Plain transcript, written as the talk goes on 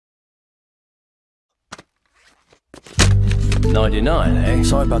99, eh?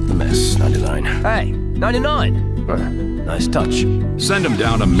 Sorry about the mess, 99. Hey, 99! Nice touch. Send him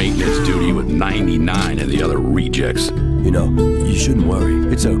down to maintenance duty with 99 and the other rejects. You know, you shouldn't worry.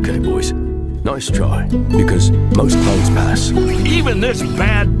 It's okay, boys. Nice try, because most clones pass. Even this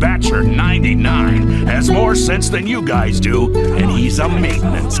bad bachelor 99 has more sense than you guys do, and he's a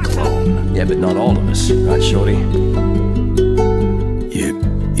maintenance clone. Yeah, but not all of us, right, Shorty?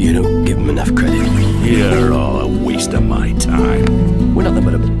 You don't give him enough credit. You're all a waste of my time. We're nothing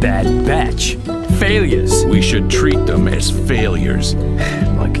but a bad batch. Failures. We should treat them as failures.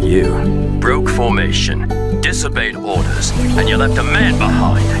 Like you. Broke formation, disobeyed orders, and you left a man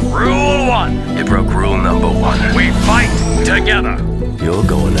behind. Rule 1. You broke rule number 1. We fight together. You're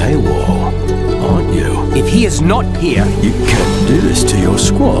going AWOL, aren't you? If he is not here, You can't do this to your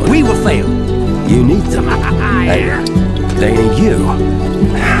squad. we will fail. You need them. Hey, they need you.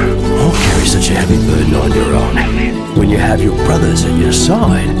 Don't carry such a heavy burden on your own. When you have your brothers at your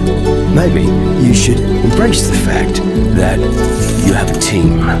side, maybe you should embrace the fact that you have a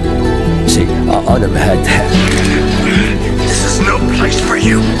team. See, I never had that. This is no place for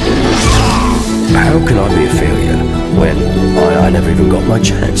you. How can I be a failure when I never even got my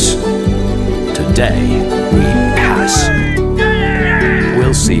chance? Today, we pass.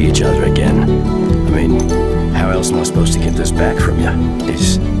 We'll see each other again. I mean, how else am I supposed to get this back from you?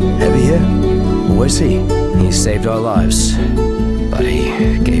 Is Heavy here? Where's he? He saved our lives, but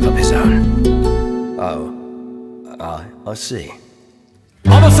he gave up his own. Oh, I see.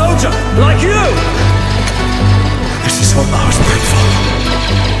 I'm a soldier, like you! This is what I was made for.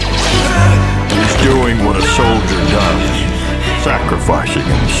 He's doing what a soldier does, sacrificing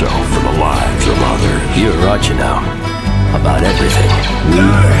himself for the lives of others. You're right, you know, about everything. We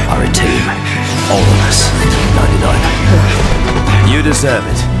are a team. All of us. 99. You deserve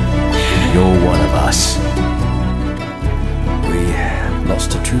it. You're one of us. We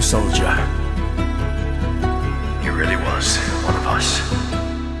lost a true soldier. He really was one of us.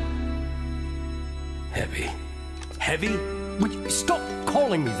 Heavy. Heavy? Would you stop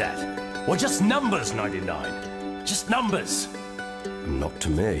calling me that? We're just numbers, 99. Just numbers. Not to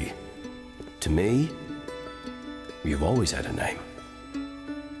me. To me, you've always had a name.